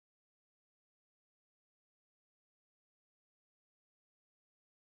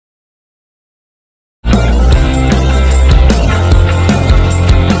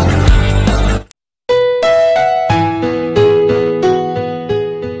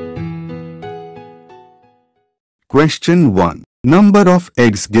Question 1. Number of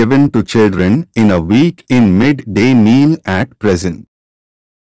eggs given to children in a week in midday meal at present.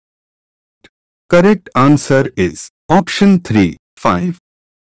 Correct answer is option 3, 5.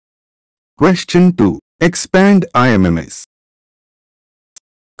 Question 2. Expand IMMS.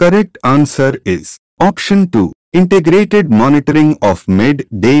 Correct answer is option 2. Integrated monitoring of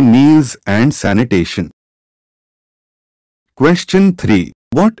midday meals and sanitation. Question 3.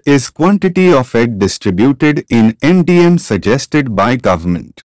 What is quantity of egg distributed in MDM suggested by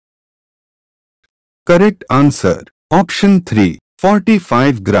government? Correct answer option 3.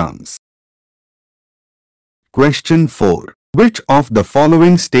 45 grams. Question 4. Which of the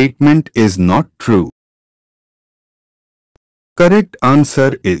following statement is not true? Correct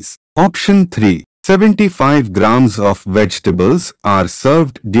answer is option 3. 75 grams of vegetables are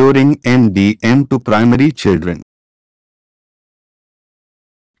served during MDM to primary children.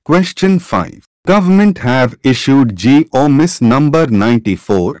 Question 5. Government have issued GO-Miss number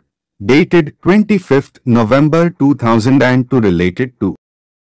 94, dated 25th November 2002 related to.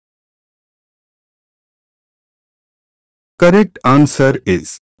 Correct answer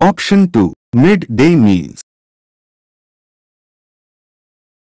is option 2. Midday meals.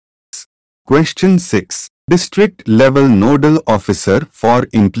 Question 6. District level nodal officer for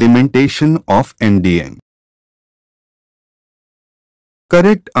implementation of MDM.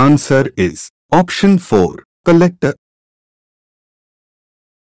 Correct answer is option 4. Collector.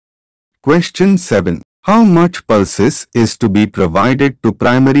 Question 7. How much pulses is to be provided to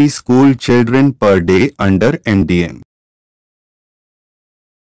primary school children per day under MDM?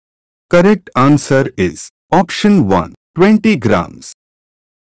 Correct answer is option 1. 20 grams.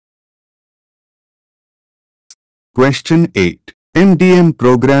 Question 8. MDM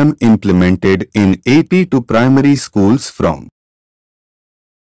program implemented in AP to primary schools from.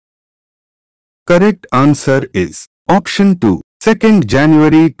 Correct answer is option 2. 2nd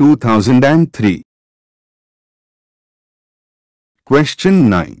January 2003. Question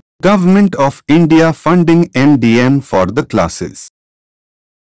 9. Government of India funding MDM for the classes.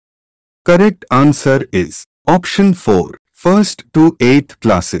 Correct answer is option 4. 1st to 8th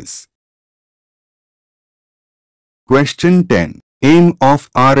classes. Question 10. Aim of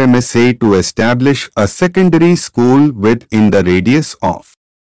RMSA to establish a secondary school within the radius of.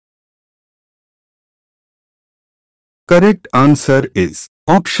 Correct answer is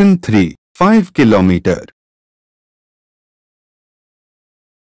option 3. 5 km.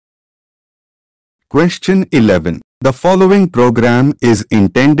 Question 11. The following program is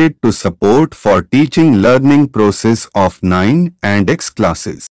intended to support for teaching learning process of 9 and X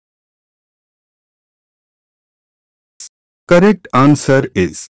classes. Correct answer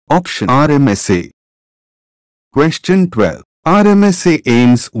is option RMSA. Question 12. RMSA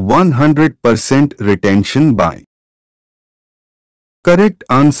aims 100% retention by. Correct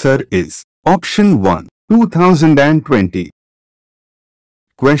answer is option 1. 2020.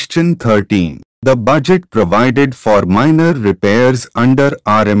 Question 13. The budget provided for minor repairs under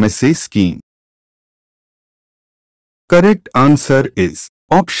RMSA scheme. Correct answer is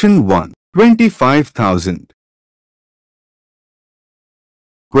option 1. 25,000.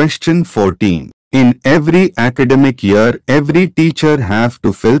 Question 14. In every academic year, every teacher have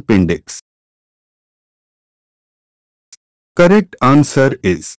to fill Pindics. Correct answer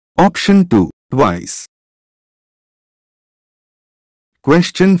is option 2. Twice.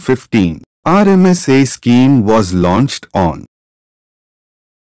 Question 15. RMSA scheme was launched on.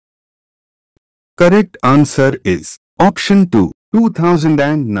 Correct answer is option 2.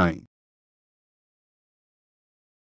 2009.